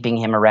 perhaps keeping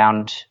him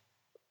around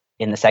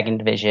in the second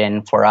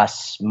division for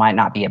us might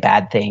not be a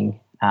bad thing.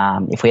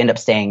 If we end up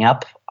staying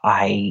up,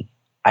 I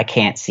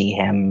can't see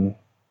him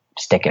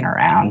sticking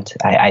around.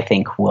 I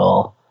think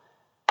we'll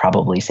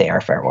probably say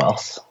our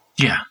farewells.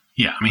 Yeah.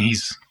 I mean,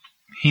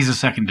 he's a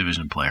second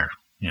division player.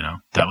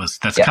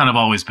 That's kind of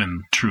always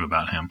been true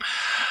about him.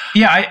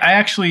 Yeah,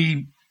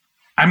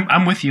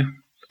 I'm with you.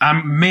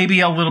 I'm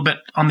maybe a little bit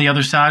on the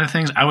other side of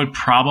things. I would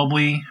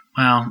probably,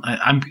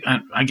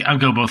 I'll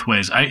go both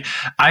ways.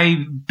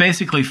 I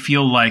basically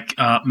feel like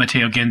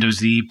Matteo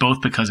Guendouzi,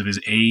 both because of his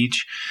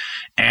age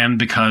and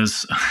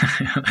because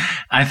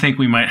I think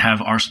we might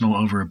have Arsenal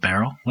over a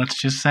barrel, let's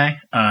just say.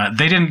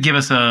 They didn't give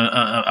us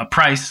a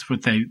price,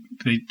 but they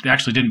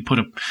actually didn't put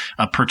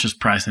a purchase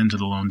price into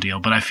the loan deal.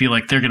 But I feel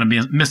like they're going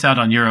to miss out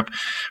on Europe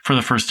for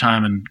the first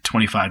time in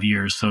 25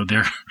 years. So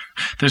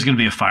there's going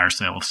to be a fire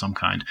sale of some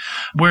kind.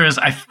 Whereas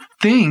I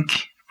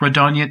think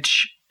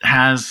Radonjic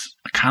has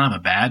kind of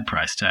a bad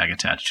price tag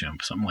attached to him,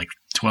 something like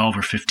 12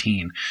 or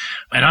 15.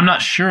 And I'm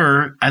not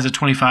sure as a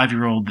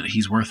 25-year-old that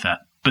he's worth that.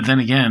 But then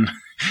again,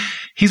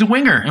 he's a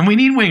winger, and we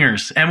need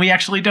wingers, and we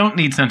actually don't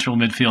need central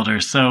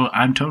midfielders. So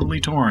I'm totally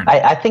torn.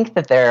 I think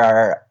that there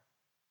are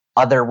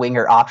other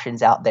winger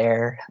options out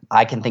there.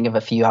 I can think of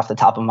a few off the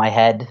top of my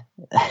head.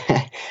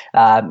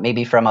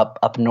 Maybe from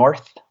up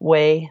north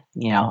way.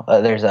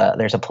 There's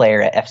a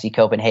player at FC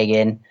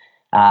Copenhagen,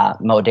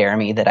 Mo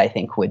Deremy, that I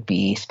think would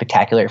be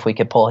spectacular if we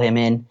could pull him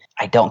in.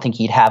 I don't think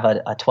he'd have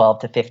a 12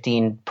 to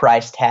 15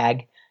 price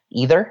tag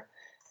either.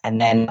 And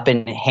then up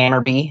in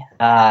Hammarby,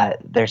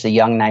 there's a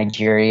young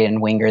Nigerian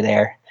winger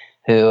there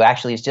who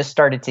actually has just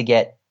started to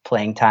get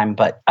playing time,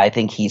 but I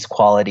think he's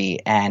quality.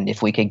 And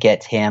if we could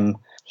get him,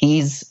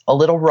 he's a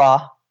little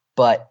raw,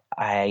 but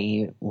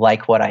I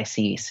like what I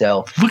see.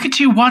 So look at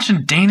you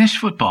watching Danish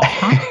football,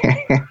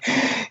 huh?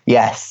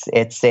 Yes,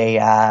 it's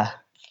a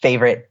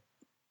favorite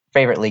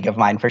league of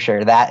mine for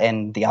sure. That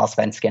and the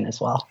Allsvenskan as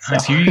well. So.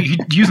 Nice. You're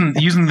using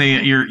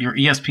your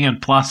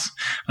ESPN Plus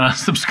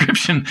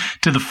subscription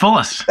to the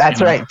fullest.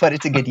 That's right. Put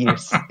it to good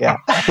use. Yeah.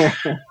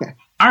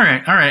 All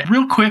right.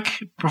 Real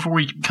quick before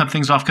we cut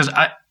things off, because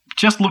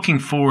just looking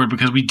forward,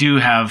 because we do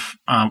have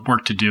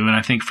work to do, and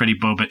I think Fredi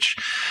Bobic,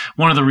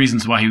 one of the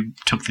reasons why he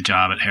took the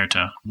job at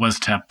Hertha was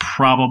to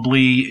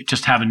probably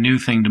just have a new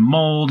thing to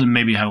mold and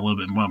maybe have a little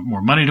bit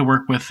more money to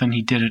work with than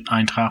he did at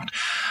Eintracht.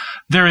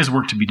 There is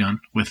work to be done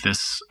with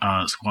this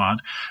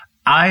squad.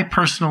 I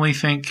personally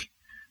think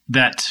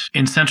that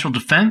in central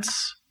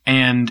defense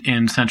and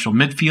in central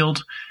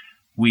midfield,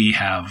 we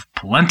have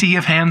plenty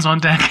of hands on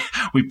deck.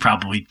 We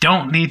probably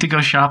don't need to go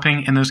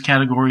shopping in those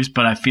categories,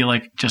 but I feel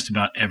like just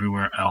about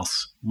everywhere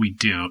else we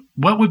do.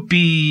 What would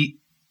be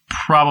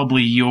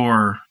probably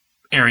your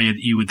area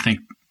that you would think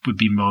would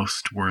be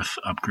most worth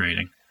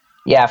upgrading?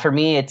 Yeah, for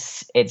me,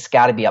 it's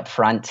got to be up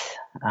front,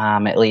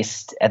 at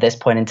least at this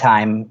point in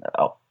time.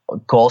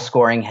 Goal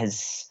scoring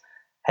has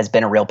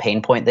been a real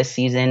pain point this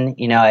season.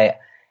 I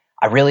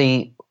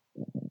really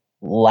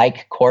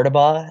like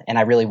Cordoba, and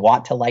I really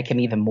want to like him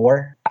even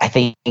more. I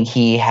think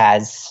he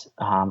has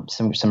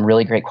some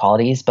really great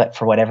qualities, but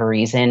for whatever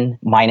reason,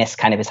 minus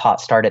kind of his hot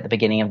start at the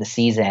beginning of the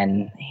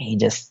season, he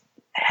just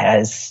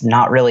has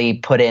not really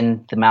put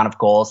in the amount of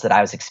goals that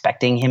I was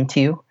expecting him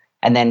to.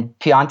 And then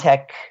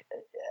Piontek,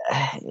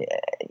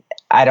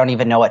 I don't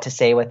even know what to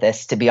say with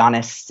this, to be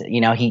honest.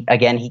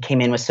 He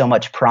came in with so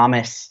much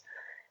promise,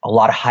 a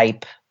lot of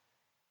hype,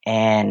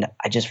 and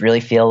I just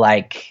really feel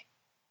like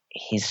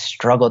he's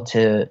struggled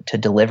to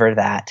deliver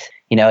that.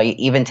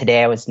 Even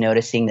today I was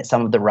noticing that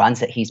some of the runs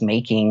that he's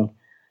making,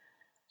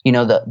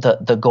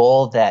 the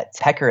goal that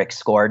Pekarik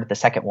scored, the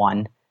second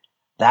one,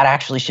 that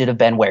actually should have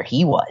been where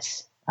he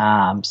was.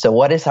 So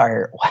what is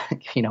our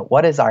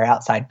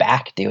outside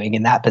back doing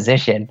in that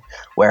position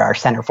where our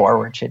center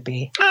forward should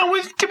be?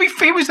 To be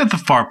fair, he was at the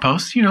far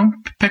post.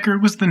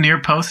 Pekarik was the near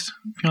post.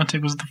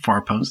 Piontek was the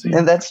far post.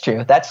 And that's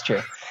true.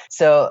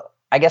 So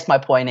I guess my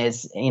point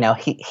is,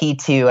 he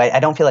too, I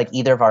don't feel like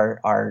either of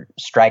our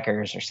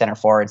strikers or center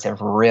forwards have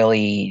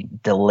really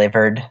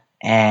delivered.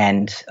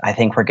 And I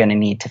think we're going to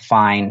need to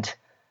find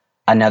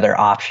another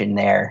option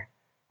there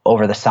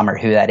over the summer.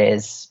 Who that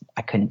is,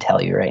 I couldn't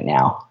tell you right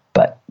now.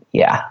 But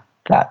yeah,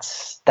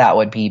 that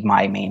would be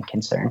my main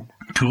concern.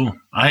 Cool.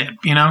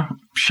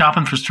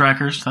 Shopping for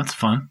strikers, that's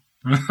fun.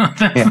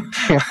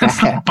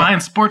 That's like buying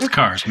sports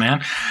cars,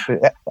 man.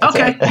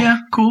 Okay, right. Yeah,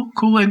 cool.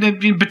 And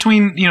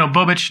between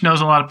Bobic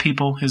knows a lot of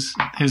people.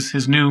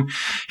 His new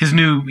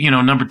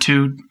number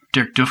 2,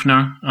 Dirk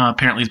Dufner,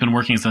 apparently has been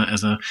working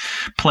as a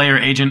player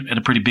agent at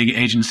a pretty big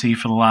agency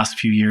for the last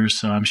few years.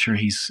 So I'm sure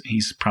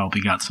he's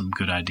probably got some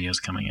good ideas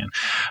coming in.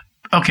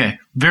 Okay,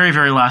 very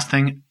very last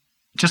thing,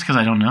 just because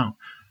I don't know,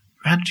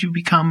 how did you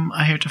become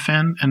a Hertha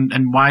fan,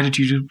 and why did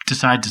you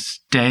decide to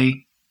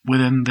stay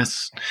within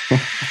this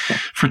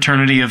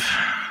fraternity of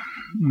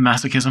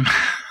masochism?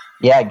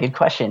 Yeah, good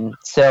question.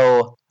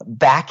 So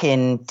back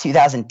in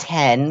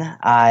 2010,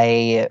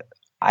 I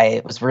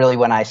was really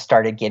when I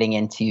started getting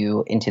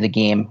into the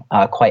game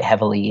quite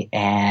heavily,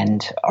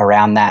 and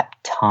around that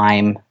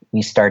time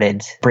we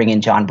started bringing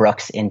John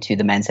Brooks into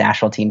the men's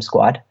national team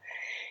squad.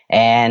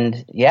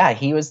 And yeah,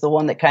 he was the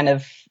one that kind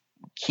of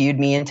cued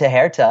me into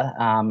Hertha.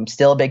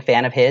 Still a big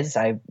fan of his.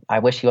 I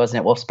wish he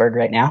wasn't at Wolfsburg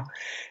right now.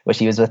 Wish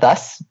he was with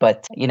us.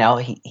 But,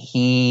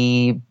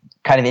 he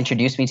kind of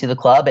introduced me to the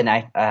club, and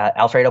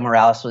Alfredo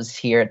Morales was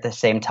here at the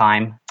same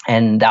time.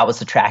 And that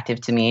was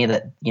attractive to me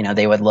that,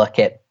 they would look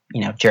at,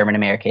 German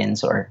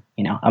Americans or,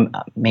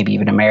 maybe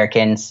even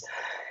Americans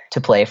to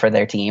play for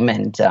their team.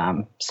 And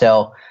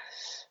so,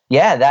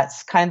 yeah,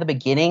 that's kind of the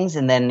beginnings.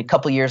 And then a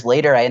couple years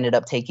later, I ended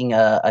up taking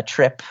a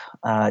trip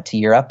to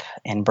Europe,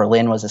 and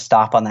Berlin was a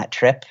stop on that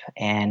trip.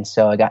 And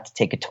so I got to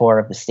take a tour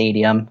of the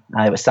stadium.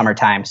 It was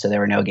summertime, so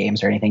there were no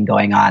games or anything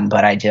going on.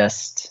 But I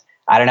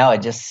don't know,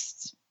 it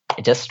just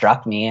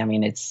struck me. I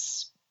mean,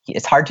 it's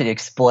hard to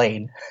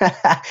explain,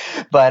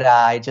 but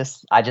I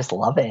just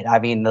love it. I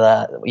mean,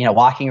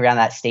 walking around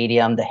that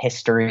stadium, the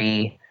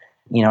history,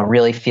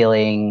 really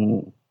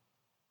feeling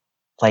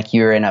like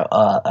you're in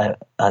a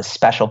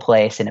special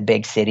place in a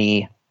big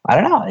city. I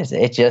don't know.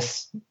 It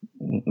just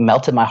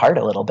melted my heart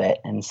a little bit.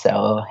 And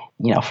so,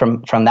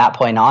 from that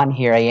point on,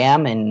 here I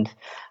am, and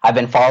I've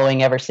been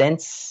following ever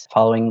since,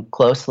 following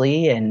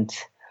closely. And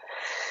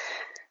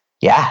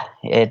yeah,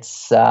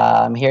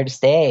 I'm here to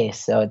stay.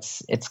 So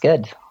it's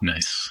good.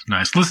 Nice.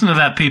 Listen to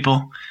that,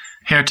 people.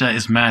 Hertha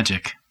is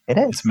magic. It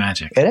is. It's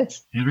magic. It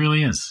is. It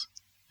really is.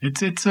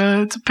 It's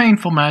a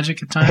painful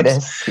magic at times. It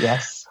is,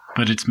 yes.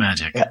 But it's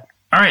magic. Yeah.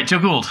 All right, Joe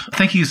Gould,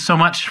 thank you so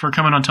much for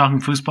coming on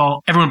Talking Foosball.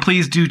 Everyone,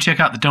 please do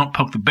check out the Don't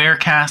Poke the Bear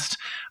cast.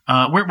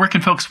 Where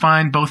can folks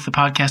find both the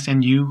podcast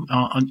and you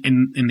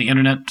in the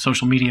internet,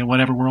 social media,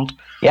 whatever world?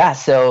 Yeah,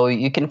 so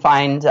you can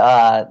find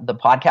the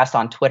podcast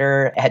on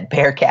Twitter at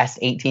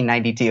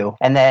Bearcast1892.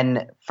 And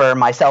then for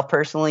myself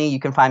personally, you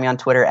can find me on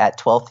Twitter at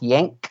 12th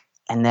Yank.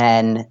 And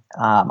then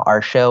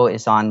our show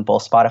is on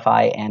both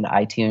Spotify and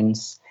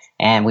iTunes.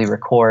 And we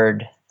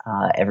record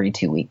every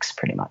 2 weeks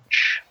pretty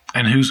much.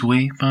 And who's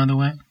we, by the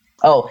way?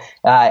 Oh,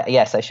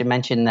 yes, I should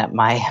mention that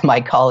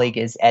my colleague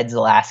is Ed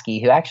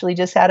Zalaski, who actually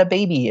just had a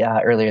baby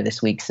earlier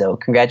this week. So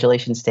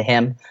congratulations to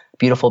him.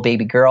 Beautiful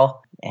baby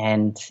girl.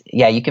 And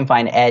yeah, you can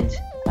find Ed.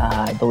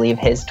 I believe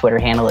his Twitter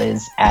handle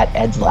is at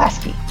Ed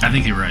Zalaski. I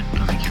think you're right.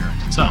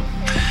 So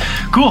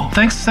cool.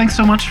 Thanks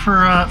so much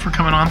for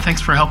coming on.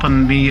 Thanks for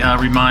helping me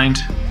remind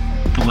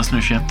the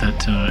listenership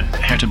that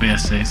Hertha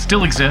BSC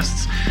still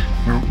exists.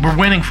 We're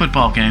winning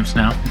football games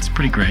now. It's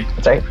pretty great.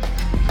 That's right.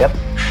 Yep.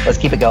 Let's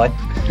keep it going.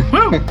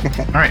 Woo!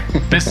 All right.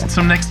 Bis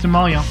zum nächsten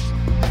Mal, y'all.